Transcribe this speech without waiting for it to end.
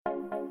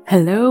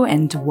Hello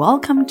and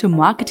welcome to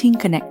Marketing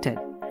Connected.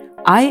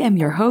 I am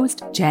your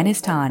host, Janice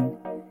Tan.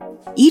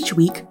 Each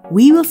week,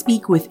 we will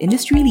speak with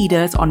industry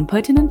leaders on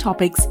pertinent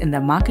topics in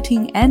the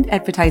marketing and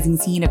advertising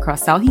scene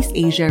across Southeast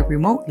Asia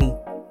remotely.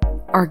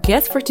 Our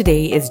guest for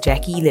today is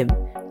Jackie Lim,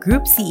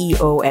 Group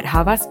CEO at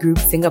Havas Group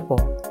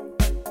Singapore.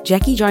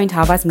 Jackie joined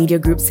Havas Media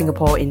Group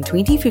Singapore in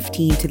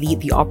 2015 to lead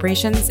the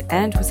operations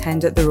and was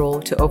handed the role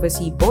to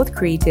oversee both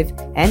creative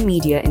and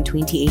media in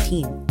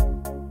 2018.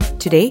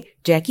 Today,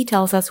 Jackie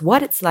tells us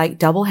what it's like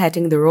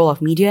double-hatting the role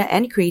of media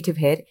and creative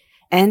head,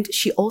 and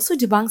she also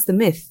debunks the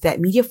myth that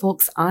media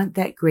folks aren't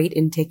that great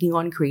in taking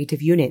on creative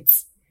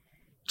units.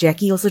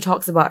 Jackie also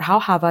talks about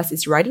how Havas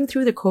is riding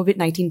through the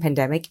COVID-19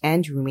 pandemic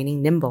and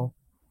remaining nimble.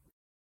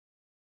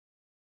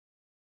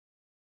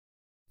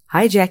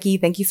 Hi Jackie,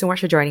 thank you so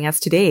much for joining us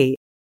today.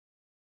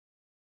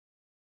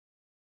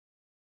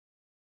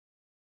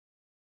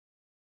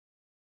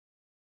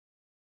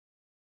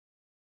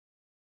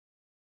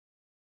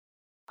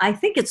 I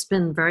think it's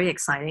been very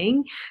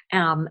exciting,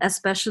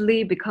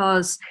 especially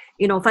because,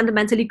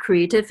 fundamentally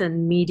creative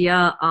and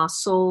media are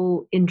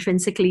so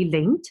intrinsically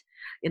linked.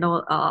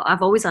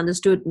 I've always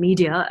understood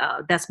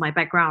media, that's my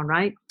background,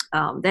 right?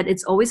 That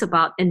it's always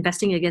about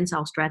investing against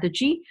our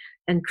strategy,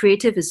 and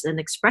creative is an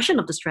expression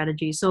of the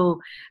strategy. So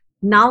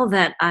now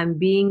that I'm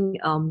being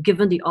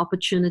given the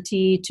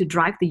opportunity to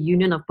drive the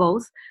union of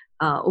both,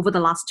 over the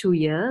last 2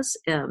 years,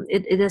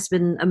 it has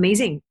been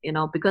amazing,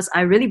 because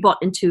I really bought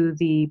into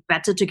the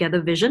Better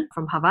Together vision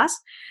from Havas,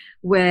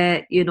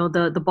 where,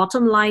 the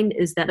bottom line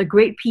is that a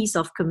great piece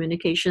of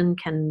communication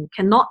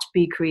cannot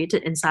be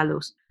created in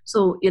silos.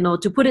 So,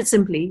 to put it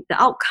simply,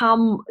 the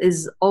outcome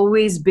is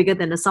always bigger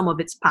than the sum of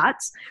its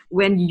parts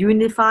when you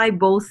unify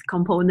both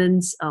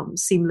components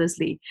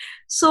seamlessly.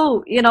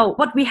 So,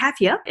 what we have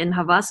here in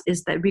Havas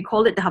is that we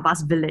call it the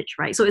Havas Village,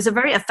 right? So it's a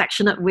very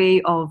affectionate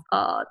way of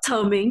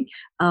terming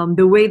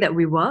the way that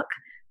we work,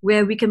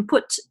 where we can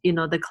put,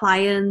 the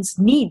client's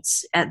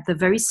needs at the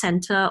very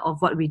center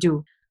of what we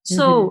do.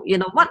 So,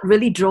 what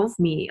really drove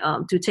me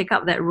to take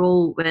up that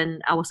role when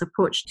I was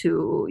approached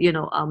to,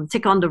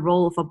 take on the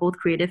role for both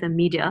creative and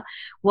media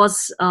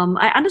was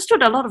I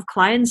understood a lot of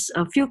clients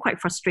feel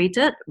quite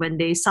frustrated when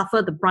they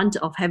suffer the brunt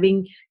of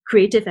having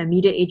creative and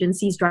media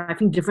agencies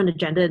driving different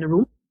agenda in the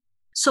room.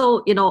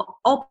 So,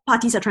 all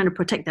parties are trying to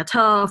protect their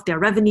turf, their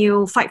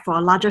revenue, fight for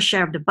a larger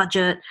share of the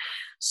budget.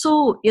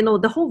 So,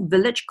 the whole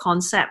village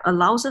concept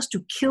allows us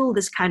to kill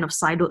this kind of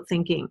siloed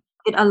thinking.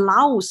 It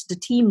allows the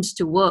teams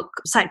to work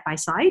side by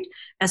side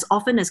as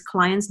often as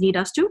clients need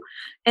us to,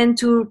 and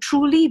to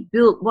truly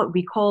build what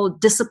we call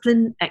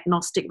discipline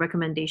agnostic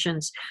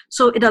recommendations.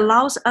 So it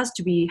allows us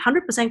to be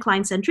 100%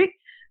 client-centric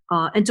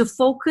and to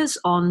focus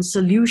on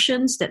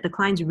solutions that the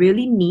clients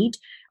really need,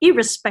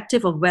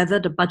 irrespective of whether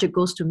the budget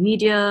goes to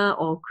media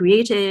or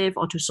creative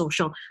or to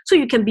social. So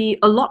you can be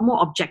a lot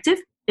more objective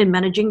in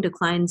managing the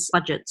client's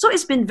budget. So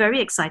it's been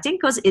very exciting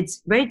because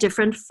it's very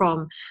different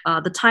from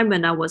the time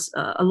when I was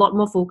a lot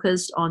more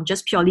focused on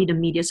just purely the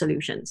media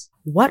solutions.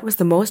 What was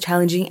the most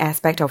challenging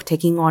aspect of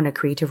taking on a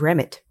creative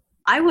remit?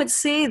 I would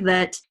say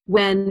that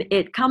when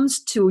it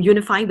comes to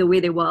unifying the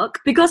way they work,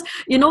 because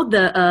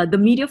the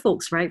media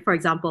folks, right? For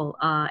example,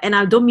 and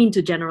I don't mean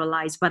to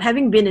generalize, but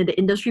having been in the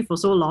industry for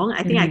so long,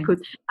 I think I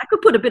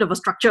could put a bit of a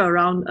structure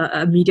around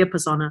a media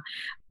persona.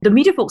 The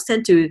media folks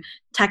tend to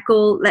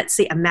tackle, let's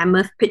say, a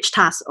mammoth pitch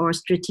task or a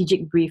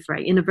strategic brief,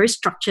 right, in a very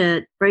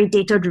structured, very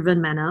data-driven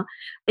manner.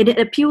 And it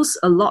appeals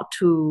a lot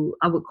to,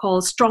 I would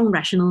call, strong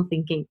rational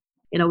thinking.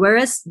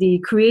 Whereas the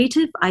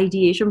creative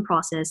ideation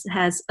process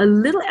has a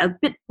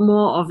bit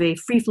more of a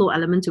free flow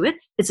element to it.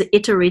 It's an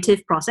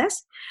iterative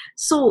process.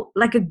 So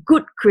like a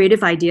good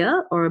creative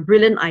idea or a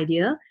brilliant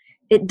idea,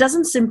 it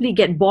doesn't simply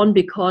get born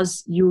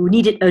because you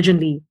need it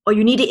urgently or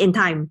you need it in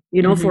time,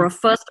 for a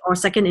first or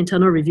second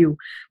internal review.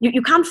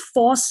 You can't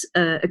force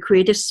a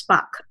creative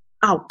spark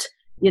out,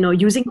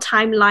 using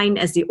timeline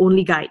as the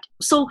only guide.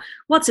 So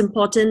what's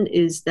important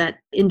is that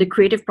in the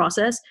creative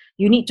process,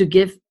 you need to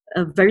give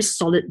a very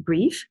solid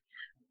brief.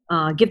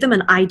 Give them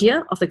an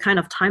idea of the kind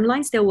of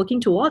timelines they're working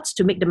towards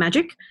to make the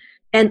magic,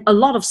 and a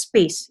lot of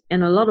space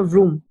and a lot of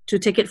room to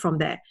take it from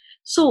there.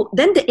 So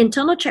then the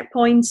internal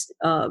checkpoints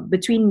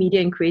between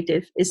media and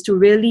creative is to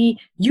really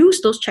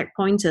use those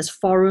checkpoints as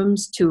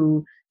forums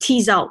to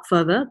tease out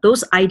further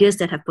those ideas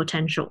that have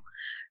potential,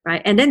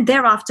 right? And then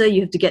thereafter,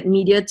 you have to get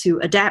media to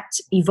adapt,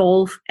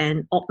 evolve,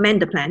 and augment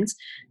the plans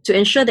to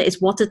ensure that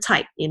it's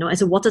watertight,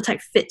 as a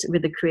watertight fit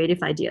with the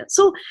creative idea.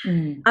 So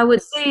I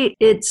would say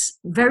it's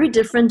very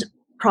different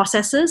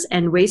processes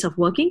and ways of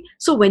working.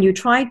 So when you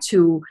try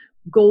to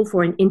go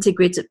for an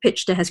integrated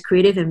pitch that has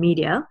creative and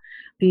media,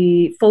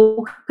 the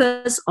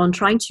focus on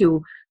trying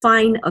to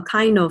find a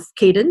kind of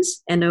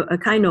cadence and a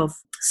kind of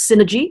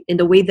synergy in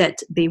the way that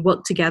they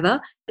work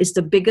together is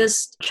the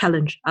biggest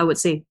challenge, I would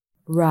say.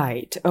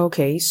 Right.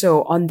 Okay.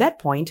 So on that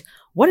point,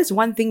 what is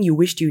one thing you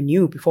wished you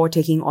knew before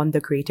taking on the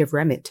creative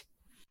remit?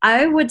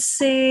 I would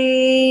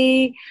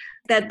say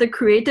that the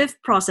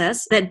creative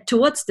process, that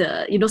towards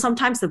the,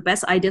 sometimes the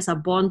best ideas are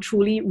born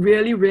truly,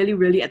 really, really,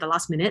 really at the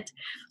last minute.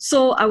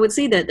 So I would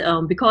say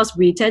that because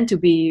we tend to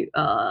be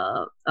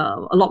a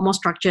lot more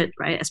structured,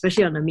 right,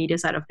 especially on the media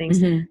side of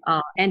things, and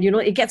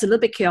it gets a little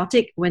bit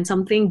chaotic when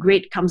something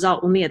great comes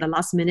out only at the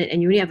last minute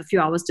and you only have a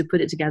few hours to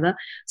put it together.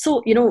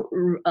 So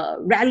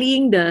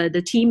rallying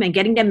the team and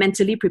getting them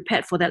mentally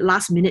prepared for that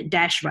last minute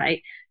dash,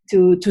 right,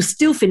 to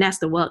still finesse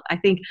the work, I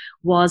think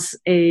was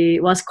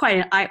quite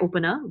an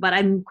eye-opener, but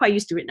I'm quite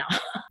used to it now.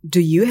 Do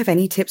you have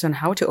any tips on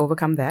how to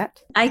overcome that?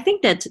 I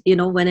think that,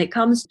 when it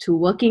comes to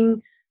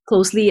working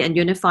closely and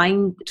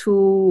unifying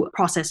two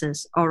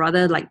processes, or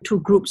rather like two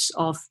groups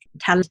of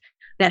talent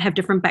that have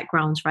different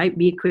backgrounds, right?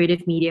 Be it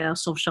creative, media,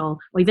 social,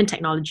 or even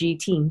technology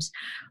teams.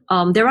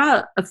 There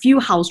are a few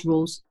house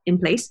rules in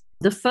place.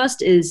 The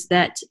first is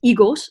that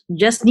egos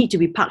just need to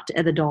be parked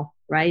at the door,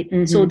 right?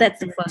 So that's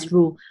the first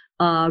rule.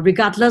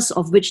 Regardless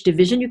of which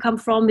division you come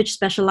from, which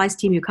specialized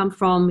team you come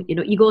from,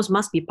 egos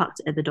must be parked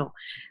at the door.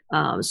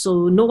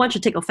 So no one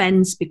should take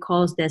offense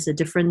because there's a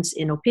difference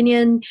in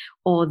opinion,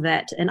 or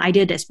that an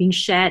idea that's being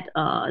shared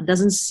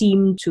doesn't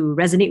seem to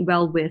resonate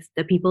well with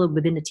the people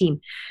within the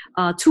team.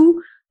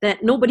 Two,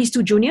 that nobody's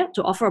too junior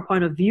to offer a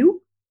point of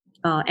view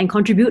and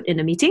contribute in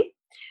a meeting.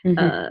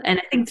 And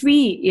I think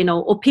three,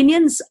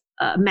 opinions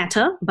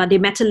matter, but they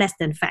matter less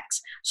than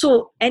facts.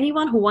 So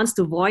anyone who wants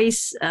to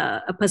voice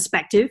a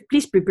perspective,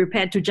 please be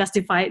prepared to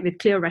justify it with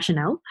clear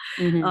rationale,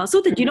 so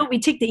that we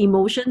take the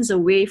emotions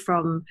away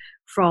from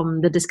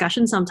the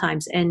discussion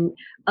sometimes and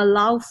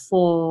allow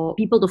for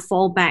people to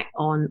fall back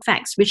on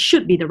facts, which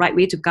should be the right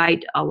way to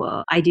guide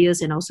our ideas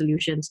and our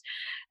solutions.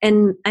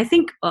 And I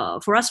think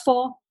for us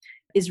four,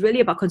 is really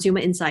about consumer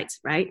insights,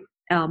 right?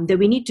 That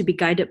we need to be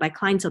guided by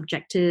clients'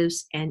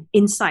 objectives and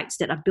insights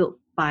that are built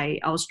by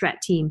our strat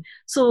team.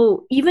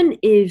 So even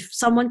if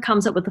someone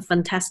comes up with a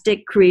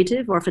fantastic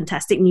creative or a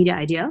fantastic media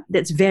idea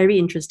that's very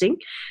interesting,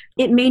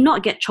 it may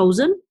not get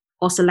chosen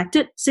or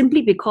selected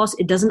simply because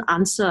it doesn't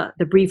answer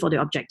the brief or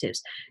the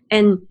objectives.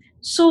 And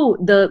so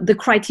the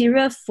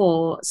criteria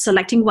for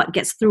selecting what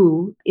gets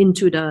through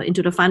into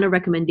the final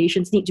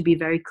recommendations need to be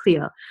very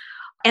clear.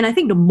 And I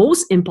think the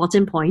most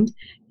important point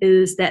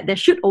is that there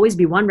should always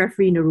be one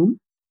referee in the room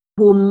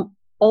whom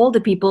all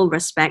the people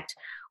respect,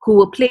 who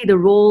will play the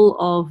role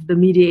of the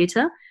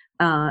mediator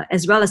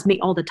as well as make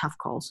all the tough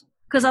calls.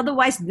 Because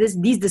otherwise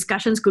these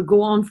discussions could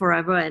go on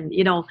forever, and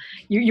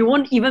you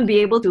won't even be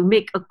able to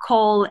make a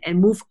call and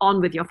move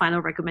on with your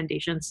final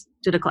recommendations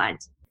to the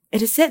clients.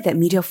 It is said that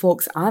media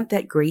folks aren't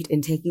that great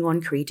in taking on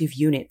creative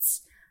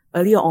units.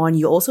 Earlier on,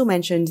 you also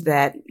mentioned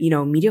that,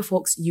 media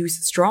folks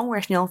use strong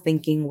rational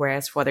thinking,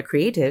 whereas for the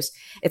creatives,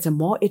 it's a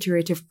more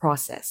iterative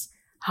process.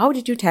 How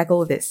did you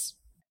tackle this?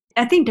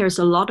 I think there's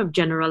a lot of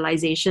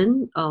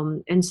generalization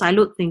and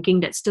siloed thinking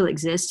that still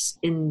exists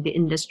in the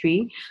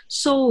industry.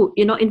 So,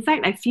 in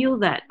fact, I feel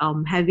that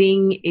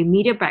having a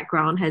media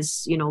background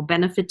has,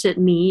 benefited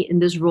me in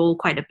this role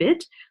quite a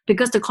bit,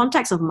 because the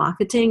context of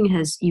marketing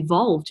has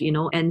evolved,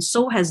 and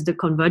so has the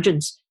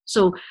convergence.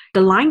 So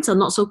the lines are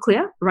not so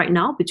clear right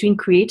now between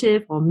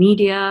creative or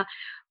media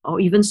or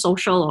even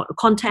social or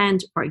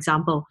content, for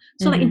example.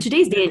 So like in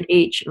today's day and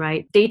age,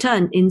 right, data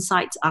and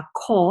insights are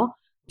core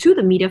to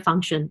the media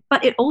function,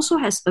 but it also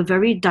has a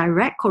very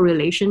direct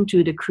correlation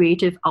to the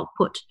creative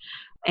output,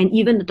 and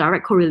even a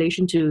direct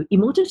correlation to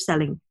emotive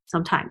selling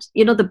sometimes.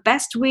 The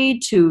best way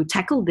to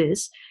tackle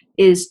this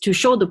is to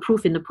show the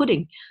proof in the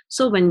pudding.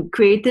 So when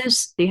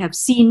creatives, they have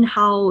seen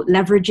how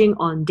leveraging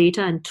on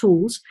data and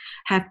tools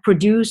have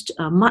produced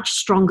much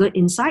stronger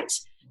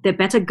insights that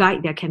better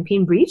guide their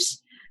campaign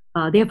briefs.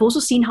 They have also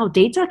seen how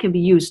data can be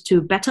used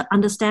to better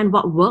understand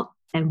what worked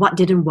and what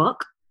didn't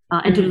work,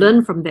 and to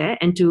learn from there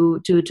and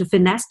to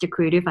finesse the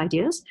creative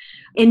ideas.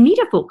 And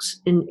media folks,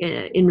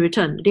 in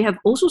return, they have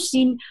also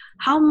seen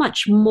how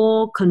much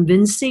more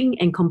convincing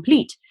and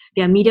complete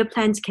their media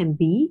plans can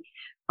be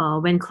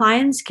when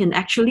clients can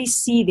actually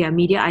see their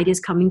media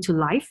ideas coming to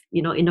life,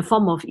 in the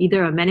form of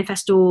either a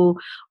manifesto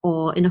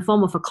or in the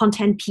form of a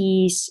content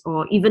piece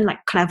or even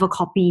like clever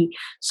copy.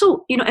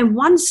 So, and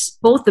once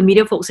both the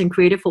media folks and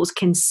creative folks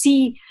can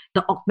see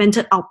the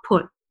augmented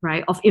output,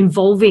 right, of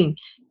involving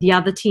the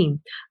other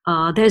team,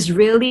 there's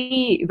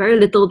really very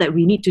little that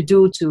we need to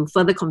do to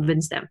further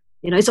convince them.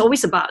 It's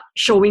always about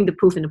showing the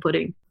proof in the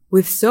pudding.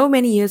 With so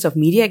many years of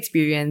media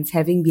experience,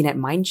 having been at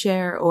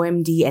Mindshare,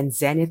 OMD, and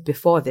Zenith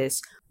before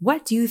this,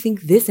 what do you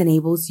think this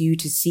enables you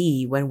to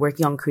see when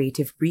working on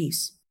creative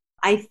briefs?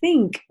 I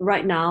think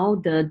right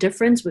now the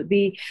difference would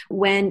be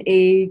when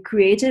a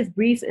creative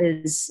brief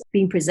is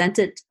being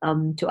presented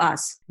to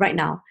us right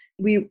now.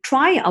 We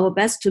try our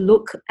best to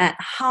look at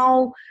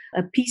how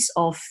a piece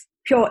of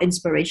pure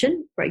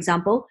inspiration, for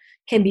example,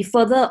 can be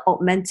further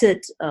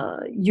augmented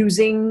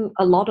using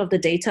a lot of the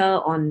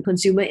data on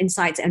consumer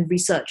insights and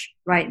research,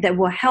 right? That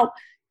will help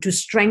to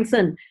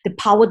strengthen the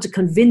power to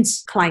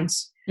convince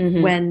clients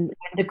when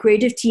the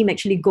creative team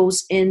actually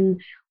goes in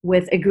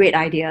with a great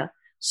idea.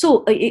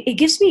 So it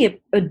gives me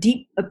a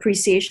deep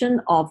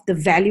appreciation of the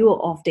value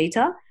of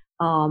data,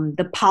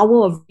 the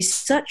power of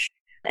research,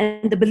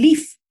 and the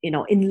belief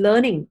in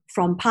learning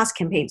from past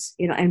campaigns,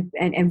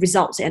 and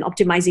results and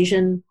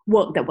optimization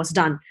work that was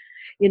done.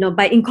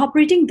 By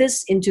incorporating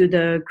this into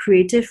the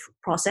creative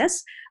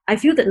process, I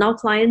feel that now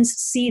clients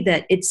see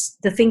that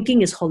the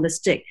thinking is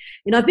holistic.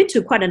 I've been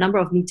to quite a number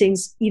of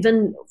meetings,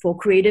 even for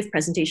creative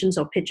presentations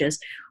or pitches,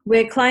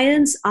 where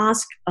clients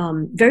ask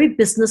very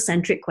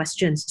business-centric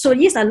questions. So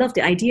yes, I love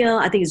the idea.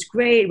 I think it's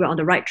great. We're on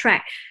the right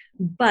track.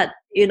 But,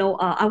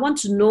 I want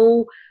to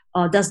know,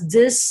 does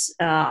this,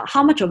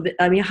 how much of it,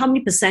 how many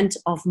percent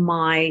of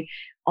my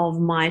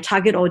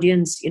target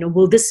audience,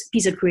 will this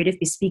piece of creative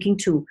be speaking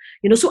to?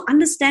 So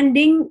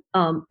understanding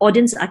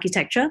audience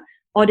architecture,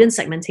 audience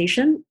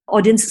segmentation,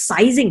 audience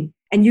sizing,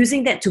 and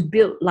using that to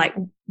build like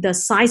the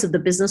size of the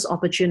business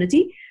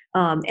opportunity,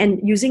 and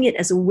using it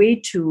as a way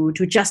to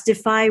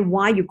justify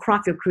why you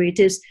craft your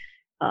creatives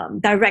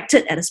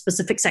directed at a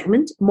specific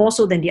segment more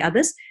so than the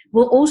others,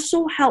 will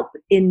also help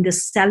in the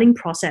selling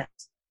process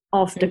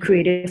of the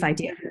creative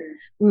idea.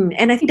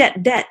 And I think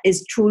that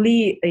is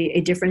truly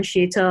a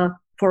differentiator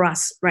for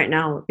us right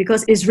now,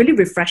 because it's really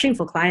refreshing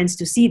for clients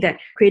to see that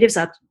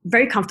creatives are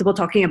very comfortable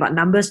talking about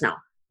numbers now,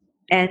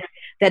 and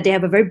that they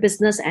have a very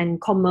business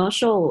and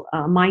commercial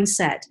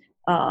mindset,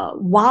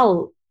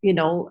 while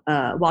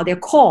their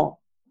core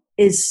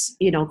is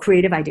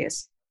creative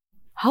ideas.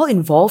 How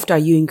involved are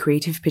you in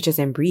creative pitches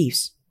and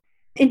briefs?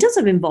 In terms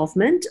of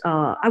involvement,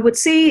 I would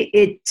say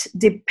it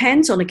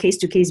depends on a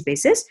case-to-case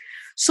basis.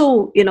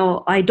 So,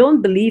 I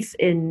don't believe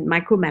in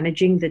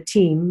micromanaging the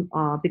team,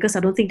 because I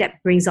don't think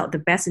that brings out the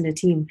best in the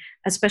team,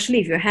 especially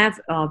if you have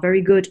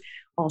very good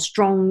or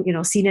strong,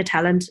 senior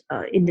talent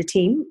in the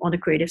team on the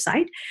creative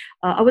side.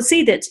 I would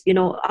say that,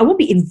 I won't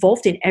be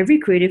involved in every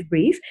creative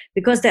brief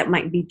because that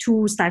might be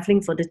too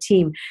stifling for the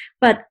team.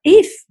 But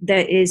if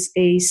there is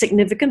a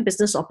significant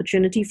business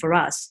opportunity for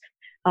us,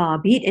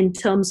 be it in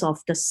terms of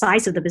the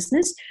size of the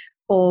business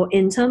or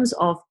in terms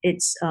of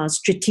its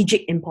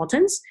strategic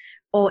importance,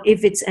 or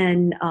if it's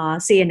an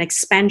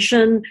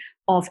expansion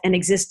of an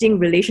existing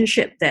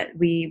relationship that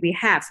we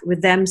have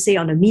with them, say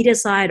on the media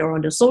side or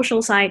on the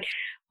social side,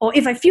 or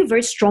if I feel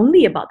very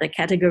strongly about the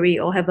category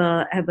or have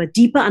a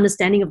deeper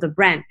understanding of the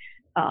brand,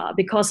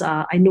 because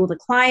I know the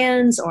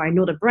clients or I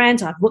know the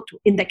brands, I've worked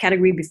in that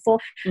category before,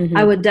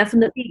 I would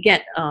definitely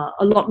get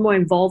a lot more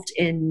involved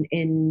in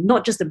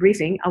not just the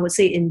briefing, I would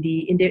say in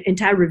the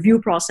entire review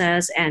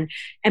process and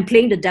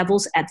playing the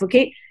devil's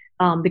advocate,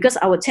 because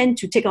I would tend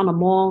to take on a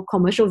more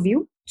commercial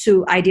view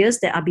to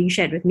ideas that are being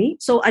shared with me.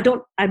 So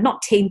I'm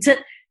not tainted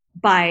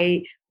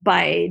by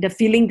the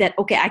feeling that,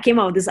 okay, I came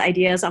out with this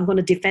idea, so I'm going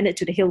to defend it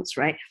to the hills,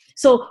 right?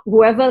 So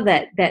whoever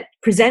that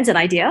presents an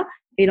idea,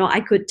 I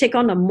could take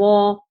on a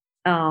more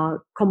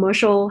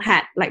commercial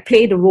hat, like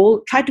try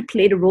to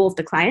play the role of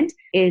the client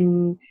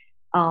in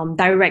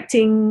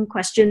directing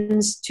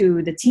questions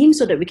to the team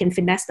so that we can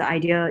finesse the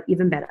idea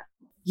even better.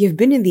 You've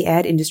been in the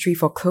ad industry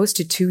for close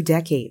to 2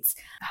 decades.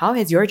 How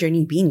has your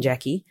journey been,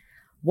 Jackie?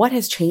 What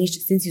has changed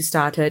since you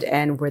started,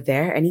 and were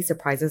there any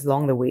surprises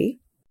along the way?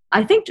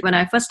 I think when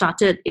I first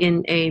started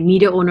in a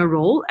media owner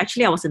role,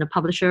 actually I was in a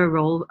publisher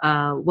role,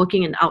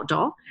 working in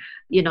outdoor,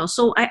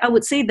 so I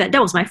would say that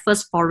was my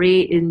first foray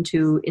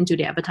into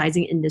the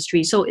advertising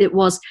industry. So it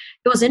was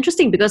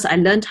interesting because I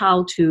learned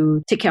how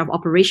to take care of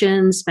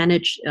operations,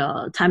 manage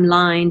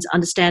timelines,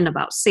 understand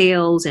about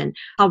sales and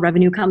how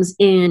revenue comes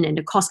in and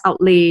the cost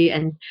outlay,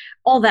 and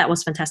all that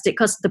was fantastic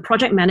because the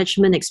project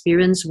management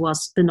experience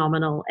was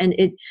phenomenal, and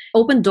it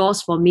opened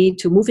doors for me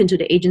to move into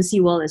the agency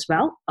world as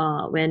well.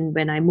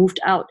 When I moved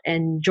out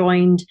and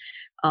joined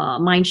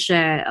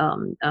Mindshare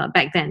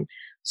back then.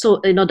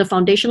 So, the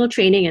foundational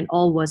training and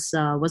all was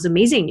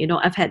amazing.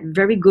 I've had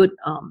very good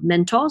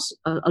mentors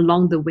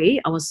along the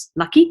way. I was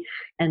lucky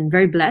and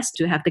very blessed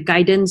to have the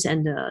guidance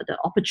and the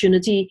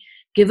opportunity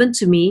given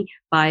to me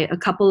by a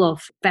couple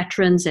of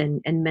veterans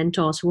and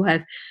mentors who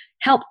have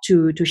helped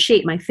to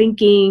shape my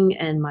thinking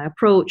and my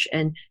approach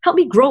and help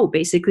me grow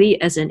basically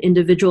as an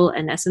individual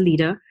and as a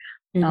leader.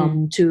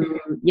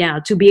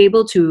 To be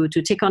able to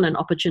take on an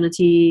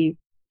opportunity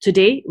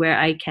today where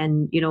I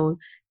can,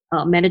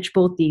 manage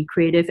both the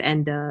creative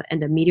and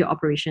the media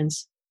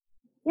operations.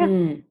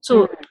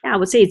 So I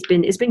would say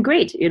it's been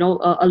great.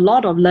 A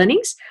lot of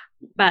learnings,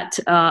 but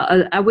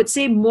I would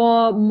say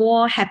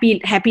more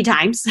happy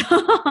times.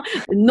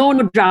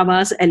 No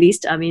dramas, at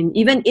least. I mean,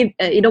 even if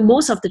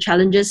most of the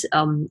challenges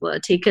were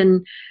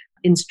taken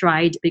in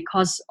stride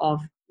because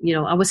of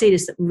I would say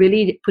it's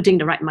really putting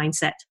the right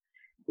mindset.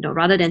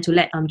 Rather than to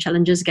let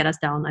challenges get us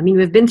down. I mean,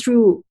 we've been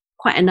through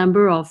quite a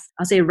number of,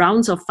 I'll say,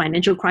 rounds of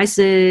financial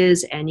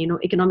crisis and,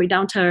 economic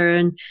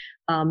downturn.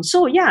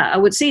 I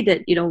would say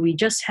that, we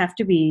just have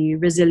to be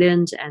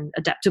resilient and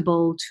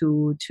adaptable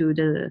to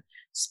the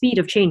speed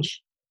of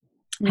change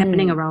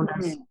happening around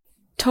us.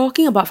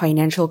 Talking about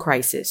financial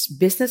crisis,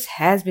 business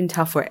has been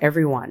tough for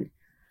everyone.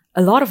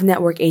 A lot of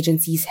network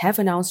agencies have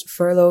announced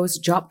furloughs,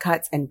 job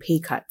cuts, and pay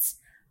cuts.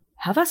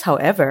 Havas,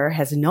 however,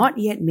 has not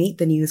yet made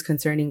the news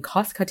concerning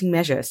cost-cutting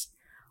measures.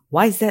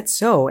 Why is that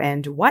so,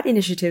 and what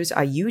initiatives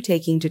are you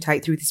taking to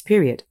tide through this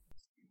period?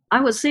 I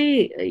would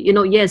say,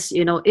 yes,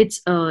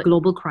 it's a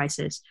global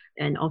crisis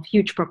and of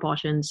huge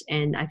proportions.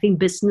 And I think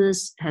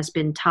business has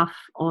been tough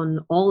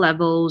on all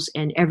levels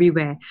and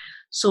everywhere.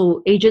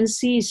 So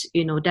agencies,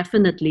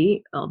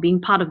 definitely being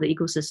part of the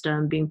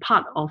ecosystem, being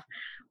part of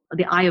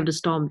the eye of the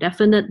storm,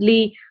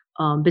 definitely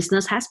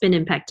business has been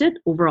impacted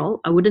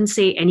overall. I wouldn't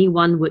say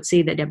anyone would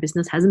say that their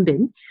business hasn't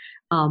been.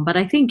 But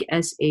I think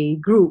as a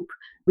group,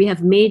 we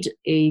have made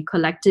a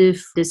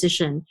collective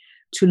decision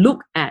to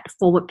look at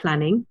forward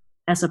planning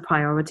as a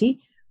priority,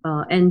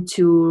 and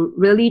to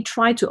really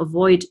try to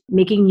avoid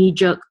making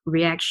knee-jerk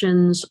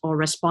reactions or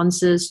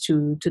responses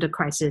to the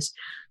crisis.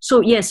 So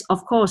yes,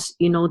 of course,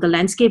 the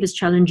landscape is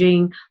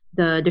challenging.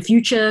 The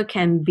future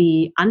can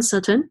be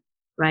uncertain,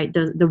 right?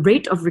 The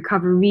rate of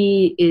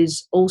recovery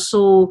is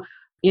also,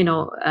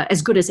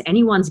 as good as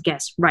anyone's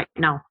guess right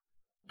now.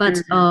 But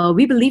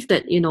we believe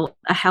that,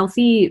 a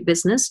healthy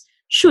business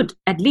should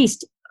at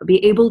least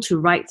be able to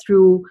ride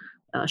through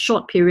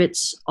short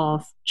periods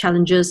of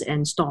challenges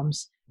and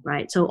storms,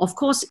 right? So, of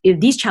course, if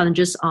these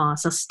challenges are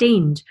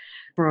sustained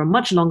for a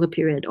much longer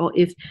period, or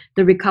if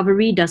the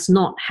recovery does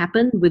not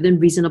happen within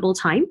reasonable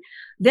time,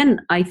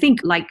 then I think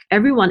like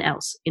everyone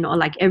else,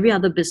 like every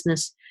other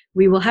business,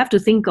 we will have to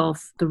think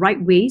of the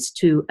right ways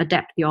to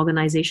adapt the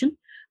organization.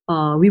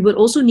 We would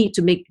also need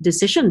to make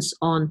decisions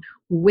on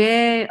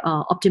where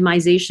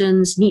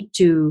optimizations need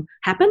to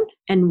happen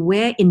and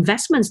where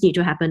investments need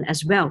to happen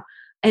as well.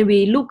 And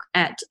we look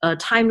at a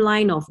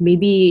timeline of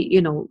maybe,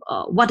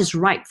 what is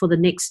right for the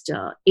next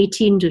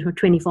 18 to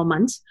 24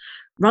 months,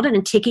 rather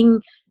than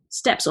taking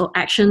steps or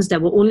actions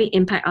that will only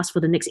impact us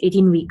for the next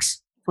 18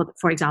 weeks,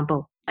 for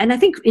example. And I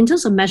think in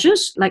terms of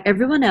measures, like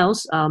everyone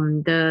else,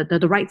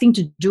 the right thing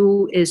to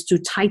do is to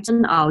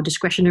tighten our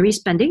discretionary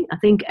spending. I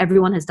think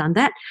everyone has done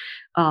that.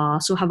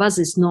 So Havas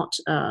is not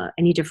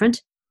any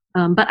different.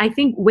 But I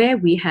think where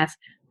we have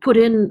put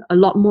in a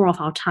lot more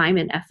of our time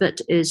and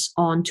effort is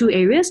on two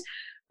areas.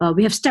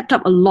 We have stepped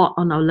up a lot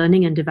on our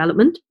learning and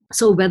development.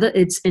 So whether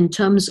it's in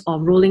terms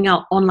of rolling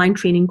out online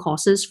training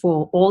courses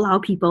for all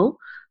our people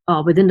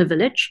within the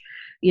village,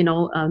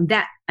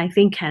 that I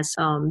think is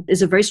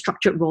a very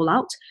structured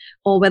rollout,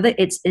 or whether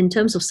it's in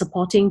terms of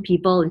supporting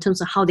people in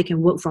terms of how they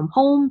can work from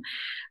home,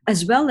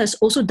 as well as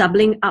also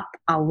doubling up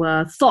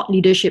our thought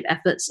leadership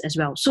efforts as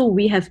well. So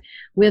we have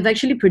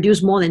actually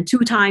produced more than 2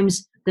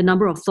 times the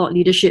number of thought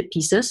leadership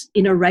pieces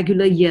in a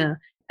regular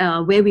year,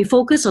 where we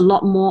focus a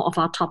lot more of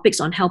our topics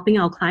on helping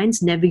our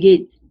clients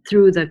navigate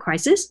through the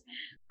crisis.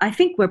 I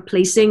think we're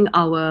placing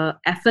our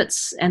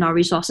efforts and our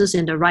resources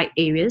in the right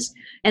areas.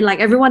 And like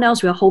everyone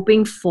else, we're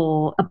hoping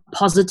for a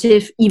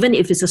positive, even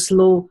if it's a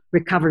slow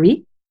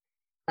recovery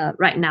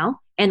right now.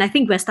 And I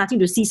think we're starting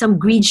to see some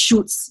green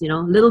shoots,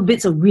 little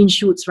bits of green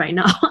shoots right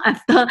now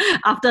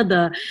after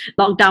the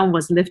lockdown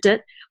was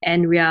lifted.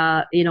 And we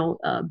are,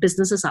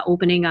 businesses are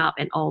opening up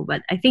and all.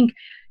 But I think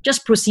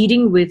just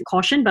proceeding with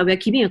caution, but we're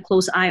keeping a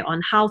close eye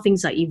on how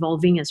things are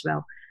evolving as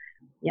well.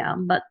 Yeah,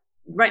 but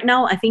right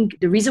now, I think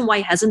the reason why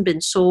it hasn't been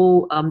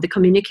so, the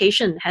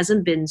communication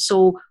hasn't been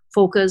so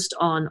focused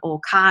on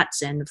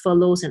cards and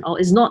furloughs and all,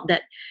 is not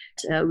that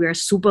we're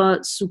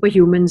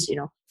superhumans,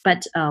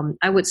 but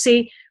I would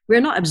say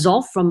we're not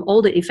absolved from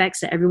all the effects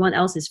that everyone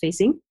else is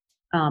facing.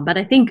 But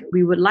I think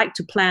we would like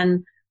to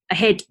plan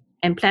ahead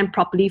and plan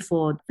properly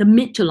for the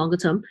mid to longer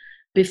term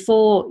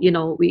before,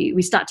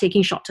 we start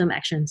taking short-term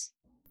actions.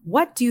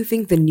 What do you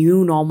think the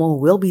new normal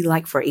will be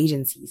like for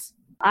agencies?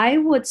 I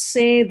would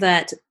say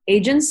that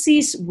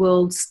agencies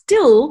will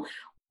still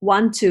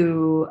want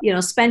to,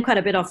 spend quite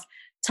a bit of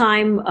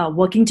time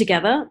working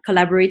together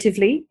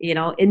collaboratively,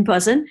 in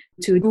person,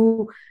 to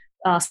do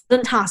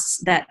certain tasks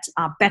that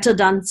are better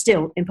done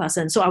still in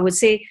person. So I would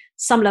say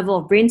some level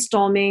of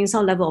brainstorming,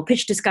 some level of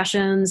pitch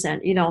discussions,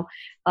 and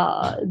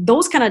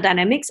those kind of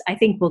dynamics I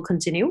think will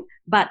continue.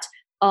 But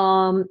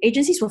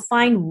agencies will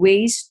find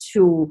ways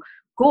to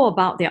go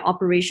about their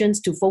operations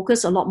to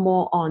focus a lot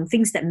more on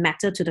things that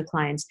matter to the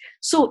clients.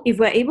 So if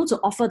we're able to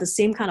offer the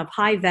same kind of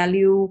high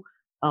value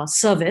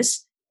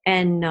service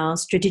and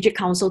strategic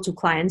counsel to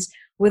clients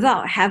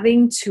without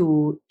having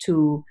to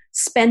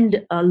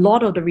spend a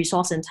lot of the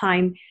resource and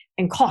time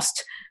and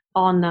cost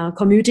on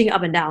commuting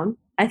up and down,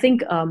 I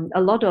think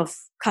a lot of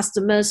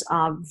customers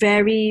are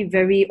very,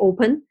 very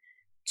open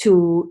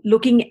to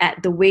looking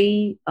at the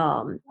way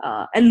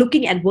and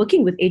looking at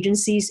working with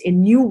agencies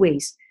in new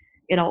ways.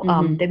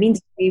 That means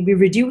we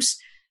reduce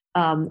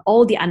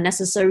all the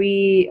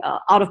unnecessary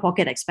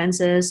out-of-pocket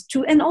expenses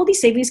and all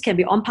these savings can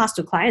be on pass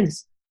to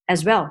clients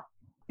as well,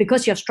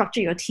 because you have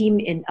structured your team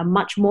in a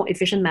much more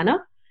efficient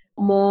manner,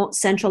 more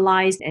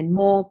centralized and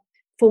more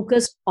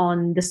focused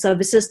on the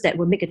services that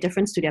will make a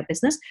difference to their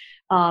business,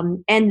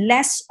 and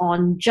less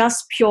on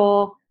just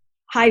pure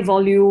high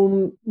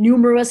volume,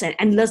 numerous and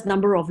endless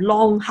number of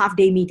long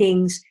half-day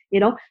meetings,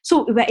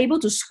 So we're able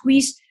to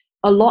squeeze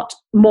a lot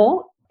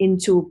more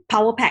into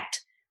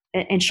power-packed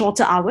and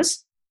shorter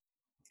hours.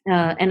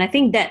 And I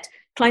think that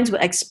clients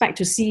would expect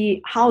to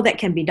see how that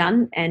can be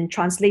done and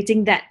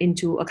translating that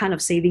into a kind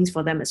of savings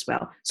for them as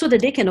well, so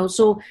that they can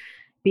also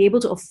be able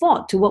to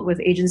afford to work with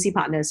agency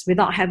partners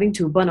without having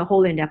to burn a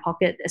hole in their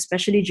pocket,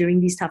 especially during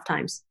these tough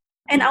times.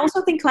 And I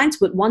also think clients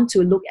would want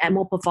to look at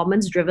more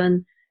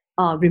performance-driven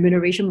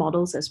remuneration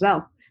models as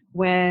well,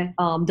 where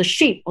the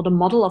shape or the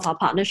model of our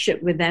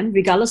partnership with them,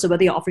 regardless of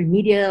whether you're offering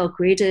media or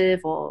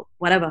creative or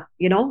whatever,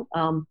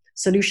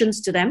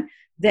 solutions to them,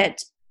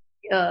 that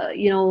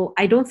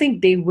I don't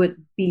think they would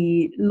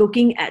be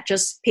looking at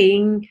just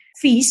paying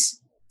fees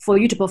for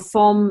you to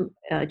perform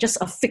just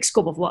a fixed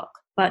scope of work.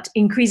 But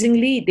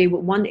increasingly, they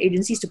would want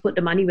agencies to put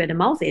the money where the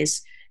mouth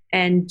is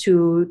and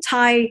to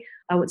tie,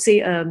 I would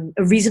say, a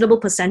reasonable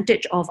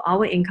percentage of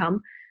our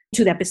income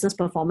to their business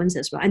performance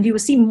as well. And you will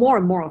see more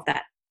and more of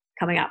that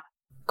coming up.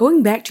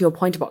 Going back to your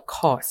point about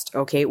cost,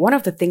 okay, one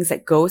of the things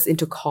that goes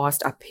into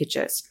cost are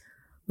pitches.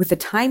 With the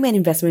time and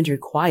investment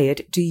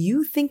required, do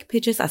you think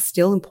pitches are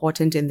still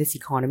important in this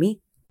economy?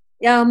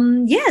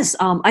 Yes,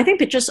 I think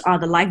pitches are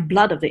the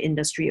lifeblood of the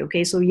industry.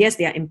 Okay, so yes,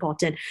 they are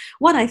important.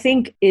 What I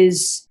think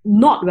is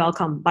not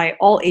welcome by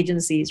all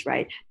agencies,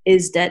 right,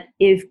 is that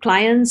if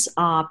clients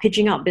are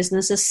pitching out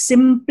businesses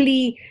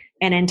simply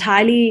and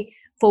entirely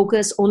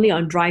focus only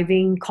on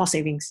driving cost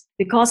savings.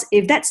 Because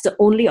if that's the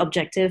only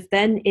objective,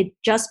 then it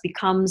just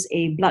becomes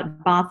a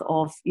bloodbath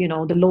of,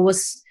 the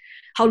lowest,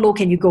 how low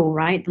can you go,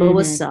 right?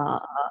 Lowest,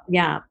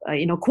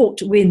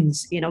 quote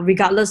wins,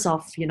 regardless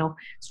of,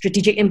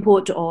 strategic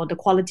input or the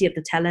quality of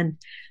the talent.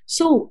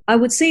 So I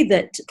would say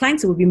that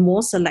clients will be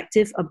more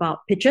selective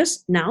about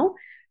pitches now.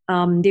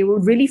 They will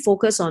really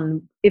focus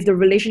on if the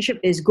relationship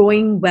is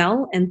going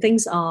well and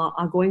things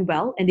are going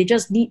well, and they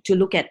just need to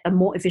look at a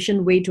more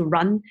efficient way to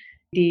run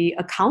the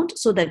account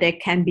so that there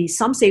can be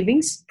some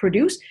savings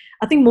produced.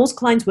 I think most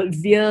clients would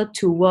veer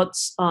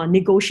towards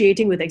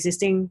negotiating with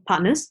existing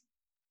partners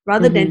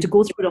rather than to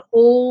go through the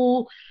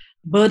whole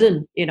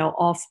burden,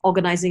 of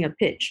organizing a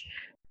pitch.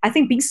 I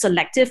think being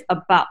selective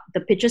about the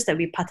pitches that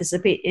we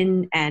participate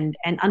in and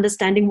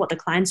understanding what the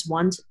clients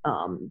want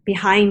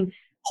behind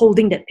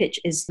holding that pitch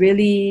is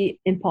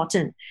really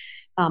important.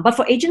 But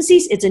for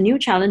agencies, it's a new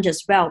challenge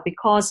as well,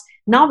 because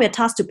now we're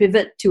tasked to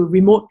pivot to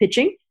remote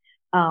pitching.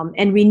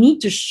 And we need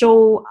to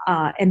show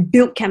and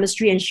build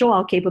chemistry and show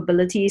our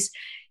capabilities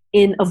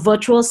in a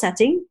virtual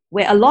setting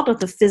where a lot of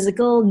the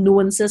physical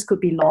nuances could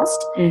be lost.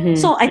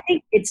 So I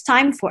think it's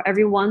time for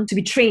everyone to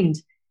be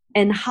trained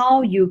in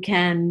how you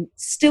can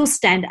still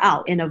stand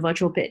out in a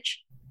virtual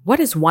pitch. What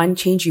is one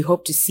change you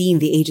hope to see in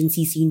the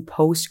agency scene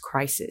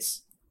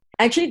post-crisis?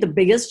 Actually, the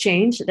biggest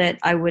change that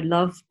I would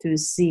love to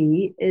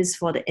see is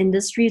for the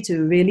industry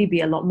to really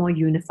be a lot more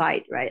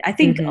unified, right? I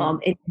think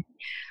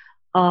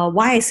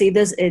why I say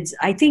this is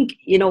I think,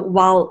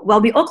 while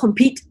we all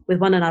compete with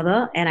one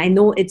another, and I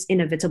know it's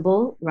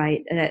inevitable,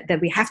 right, that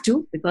we have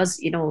to, because,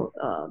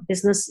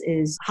 business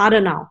is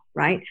harder now,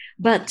 right?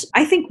 But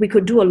I think we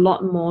could do a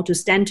lot more to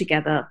stand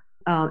together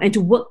and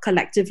to work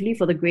collectively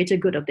for the greater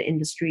good of the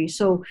industry.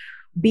 So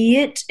be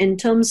it in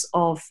terms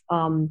of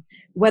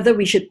whether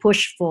we should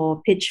push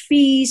for pitch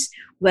fees,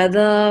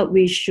 whether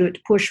we should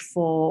push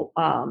for,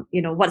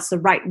 what's the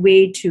right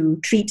way to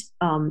treat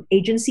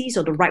agencies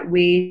or the right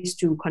ways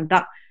to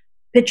conduct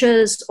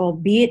pitches, or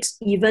be it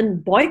even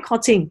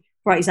boycotting,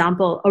 for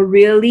example, a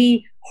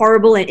really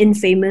horrible and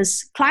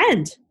infamous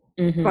client,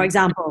 for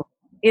example.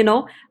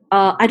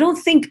 I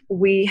don't think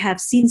we have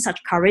seen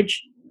such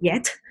courage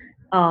yet.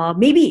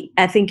 Maybe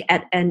I think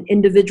at an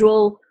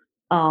individual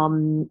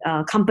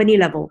company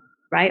level,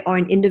 right, or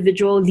an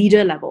individual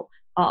leader level,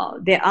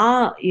 there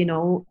are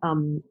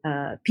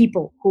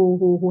people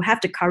who have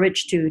the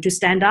courage to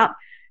stand up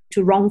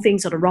to wrong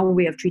things or the wrong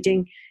way of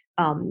treating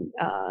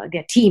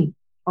their team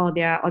or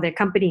their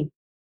company.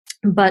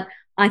 But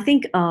I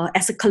think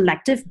as a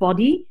collective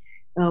body,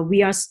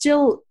 we are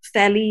still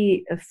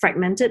fairly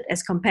fragmented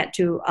as compared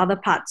to other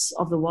parts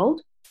of the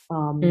world,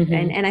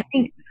 and I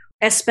think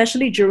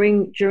especially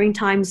during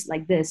times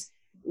like this,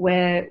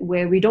 where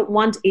we don't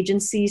want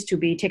agencies to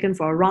be taken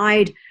for a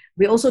ride.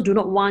 We also do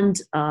not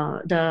want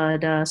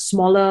the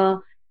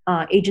smaller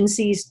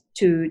agencies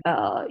to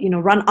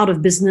run out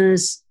of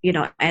business,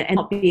 and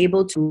not be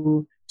able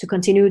to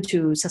continue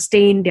to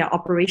sustain their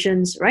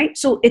operations, right?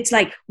 So it's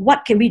like,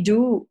 what can we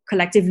do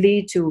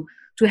collectively to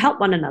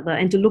help one another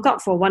and to look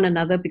out for one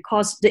another,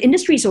 because the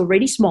industry is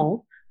already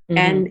small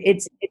and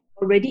it's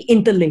already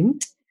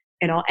interlinked,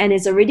 and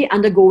it's already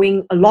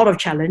undergoing a lot of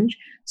challenge.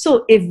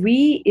 So if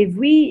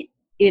we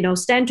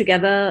stand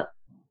together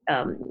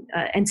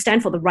and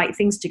stand for the right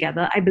things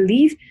together, I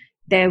believe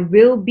there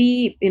will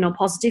be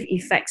positive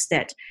effects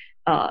that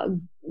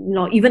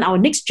even our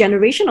next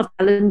generation of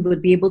talent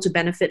would be able to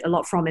benefit a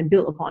lot from and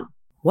build upon.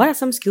 What are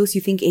some skills you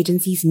think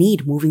agencies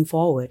need moving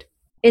forward?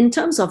 In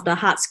terms of the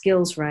hard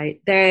skills, right,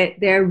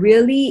 there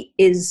really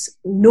is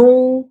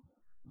no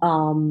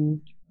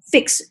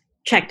fixed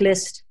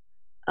checklist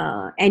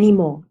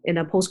anymore in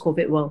a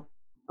post-COVID world.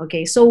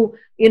 Okay, so,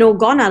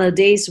 gone are the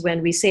days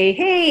when we say,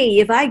 hey,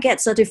 if I get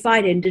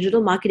certified in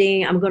digital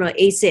marketing, I'm going to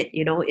ace it,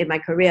 in my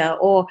career.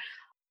 Or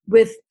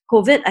with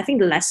COVID, I think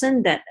the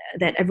lesson that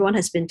everyone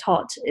has been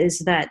taught is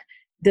that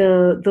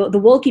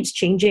the world keeps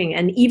changing,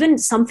 and even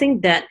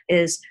something that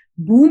is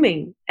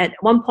booming at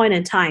one point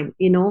in time,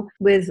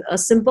 with a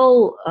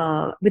simple,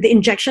 with the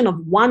injection of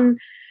one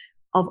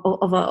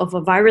of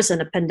a virus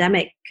and a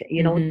pandemic,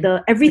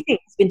 everything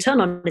has been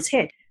turned on its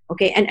head.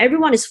 Okay, and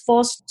everyone is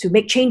forced to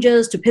make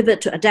changes, to pivot,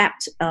 to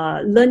adapt,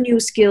 learn new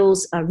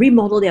skills,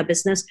 remodel their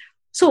business.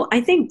 So I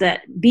think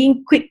that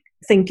being quick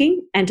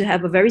thinking and to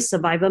have a very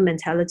survivor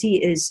mentality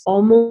is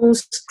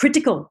almost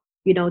critical,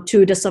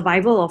 to the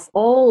survival of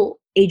all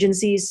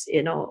agencies,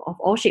 of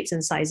all shapes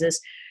and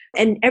sizes.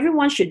 And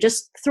everyone should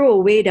just throw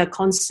away the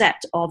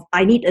concept of,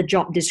 I need a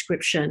job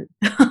description,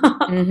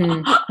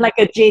 like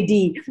a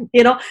JD,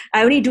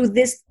 I only do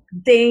this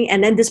thing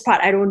and then this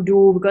part I don't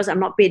do because I'm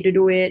not paid to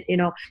do it,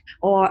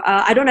 or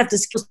I don't have the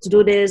skills to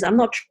do this, I'm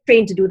not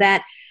trained to do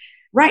that.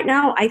 Right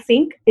now, I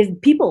think if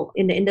people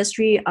in the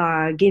industry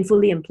are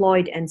gainfully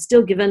employed and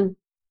still given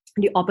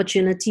the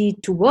opportunity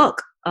to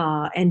work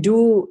and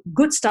do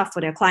good stuff for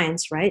their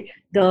clients, right?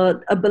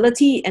 The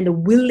ability and the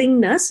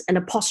willingness and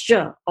the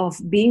posture of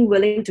being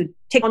willing to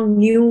take on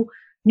new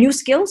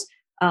skills,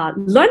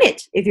 learn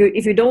it if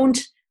you don't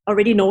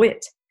already know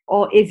it,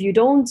 or if you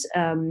don't,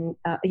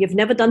 you've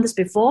never done this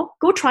before,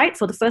 go try it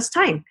for the first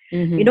time.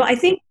 I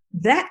think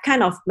that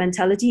kind of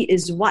mentality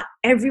is what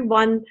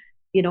everyone,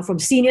 from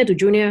senior to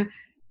junior,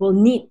 will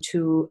need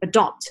to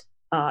adopt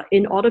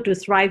in order to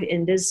thrive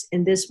in this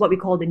what we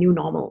call the new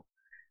normal,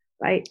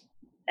 right?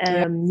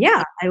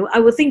 I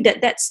would think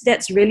that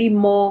that's really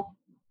more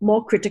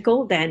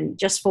critical than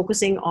just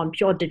focusing on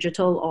pure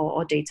digital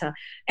or data.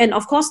 And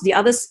of course, the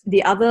other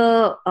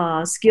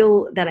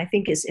skill that I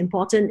think is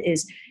important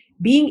is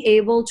being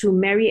able to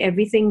marry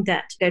everything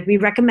that we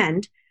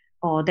recommend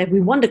or that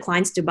we want the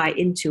clients to buy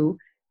into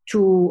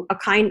to a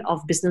kind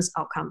of business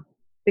outcome.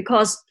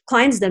 Because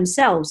clients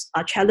themselves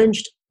are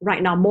challenged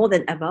right now more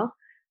than ever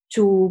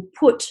to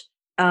put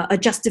a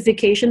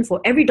justification for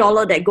every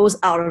dollar that goes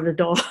out of the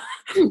door.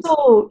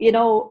 So,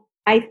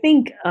 I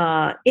think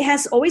it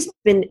has always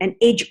been an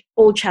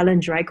age-old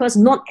challenge, right? Because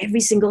not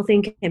every single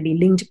thing can be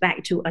linked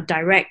back to a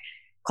direct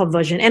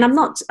conversion. And I'm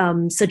not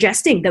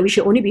suggesting that we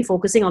should only be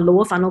focusing on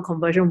lower funnel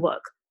conversion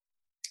work.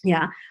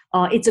 Yeah,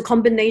 it's a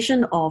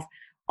combination of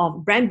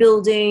brand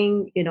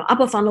building,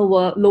 upper funnel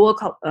work, lower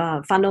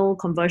funnel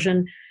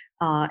conversion,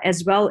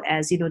 as well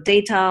as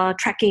data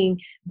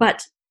tracking.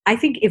 But I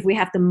think if we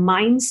have the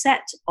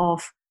mindset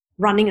of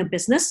running a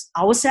business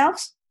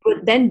ourselves,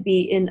 would then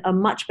be in a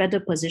much better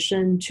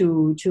position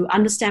to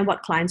understand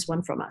what clients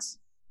want from us.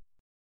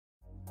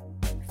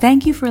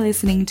 Thank you for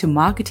listening to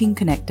Marketing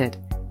Connected.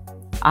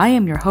 I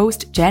am your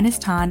host, Janice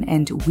Tan,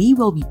 and we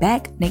will be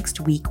back next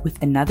week with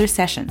another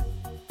session.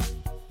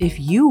 If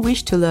you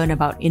wish to learn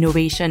about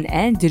innovation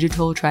and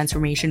digital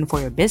transformation for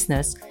your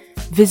business,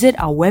 visit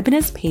our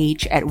webinars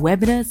page at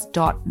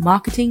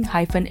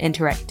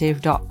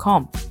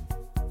webinars.marketing-interactive.com.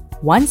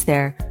 Once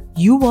there,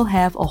 you will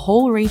have a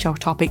whole range of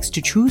topics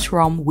to choose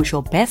from which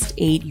will best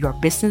aid your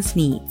business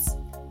needs.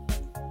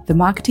 The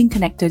Marketing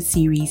Connected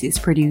series is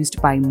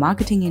produced by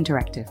Marketing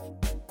Interactive.